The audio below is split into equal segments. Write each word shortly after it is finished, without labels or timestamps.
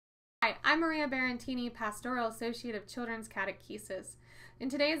Hi, I'm Maria Barontini, Pastoral Associate of Children's Catechesis.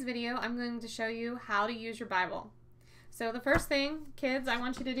 In today's video, I'm going to show you how to use your Bible. So the first thing, kids, I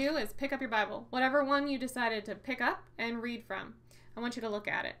want you to do is pick up your Bible. Whatever one you decided to pick up and read from. I want you to look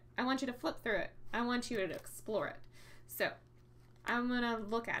at it. I want you to flip through it. I want you to explore it. So, I'm going to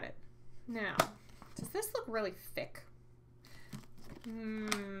look at it. Now, does this look really thick?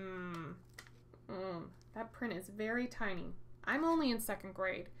 That print is very tiny. I'm only in second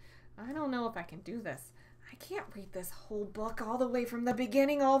grade. I don't know if I can do this. I can't read this whole book all the way from the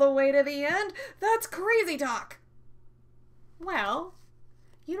beginning all the way to the end. That's crazy talk. Well,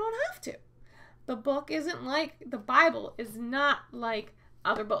 you don't have to. The book isn't like, the Bible is not like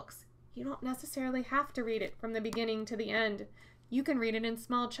other books. You don't necessarily have to read it from the beginning to the end. You can read it in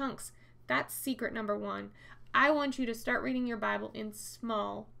small chunks. That's secret number one. I want you to start reading your Bible in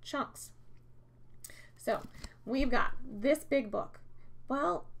small chunks. So, we've got this big book.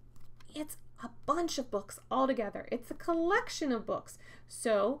 Well, it's a bunch of books all together. It's a collection of books.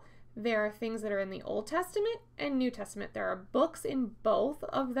 So there are things that are in the Old Testament and New Testament. There are books in both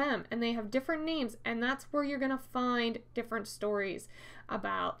of them, and they have different names, and that's where you're going to find different stories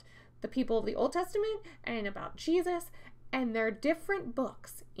about the people of the Old Testament and about Jesus, and there are different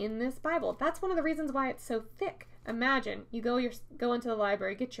books in this Bible. That's one of the reasons why it's so thick. Imagine you go into the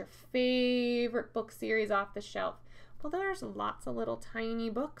library, get your favorite book series off the shelf. Well, there's lots of little tiny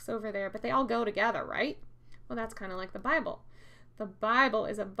books over there, but they all go together, right? Well, that's kind of like the Bible. The Bible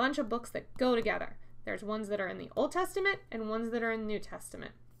is a bunch of books that go together. There's ones that are in the Old Testament and ones that are in the New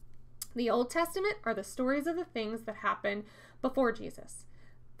Testament. The Old Testament are the stories of the things that happened before Jesus.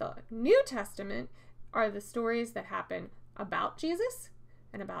 The New Testament are the stories that happen about Jesus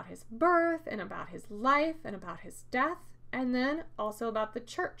and about his birth and about his life and about his death, and then also about the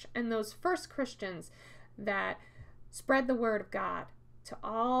church and those first Christians that spread the word of God to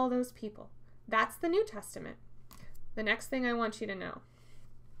all those people. That's the New Testament. The next thing I want you to know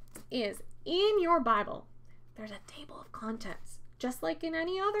is in your Bible, there's a table of contents, just like in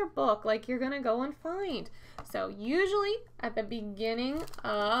any other book, like you're going to go and find. So usually at the beginning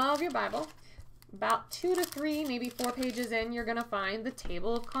of your Bible, about 2 to 3, maybe 4 pages in, you're going to find the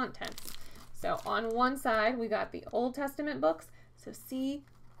table of contents. So on one side, we got the Old Testament books. So see,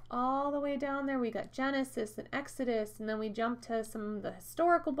 all the way down there, we got Genesis and Exodus, and then we jump to some of the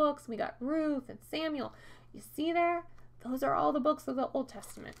historical books. We got Ruth and Samuel. You see there? Those are all the books of the Old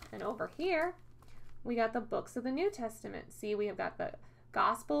Testament. And over here, we got the books of the New Testament. See, we have got the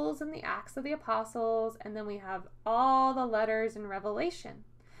Gospels and the Acts of the Apostles, and then we have all the letters in Revelation.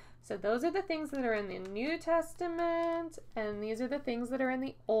 So those are the things that are in the New Testament, and these are the things that are in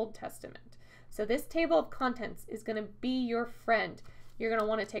the Old Testament. So this table of contents is going to be your friend. You're going to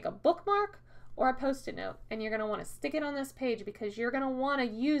want to take a bookmark or a Post-it note, and you're going to want to stick it on this page because you're going to want to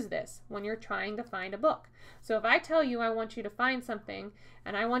use this when you're trying to find a book. So if I tell you I want you to find something,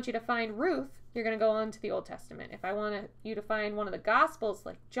 and I want you to find Ruth, you're going to go on to the Old Testament. If I want you to find one of the Gospels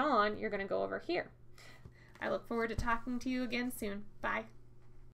like John, you're going to go over here. I look forward to talking to you again soon. Bye.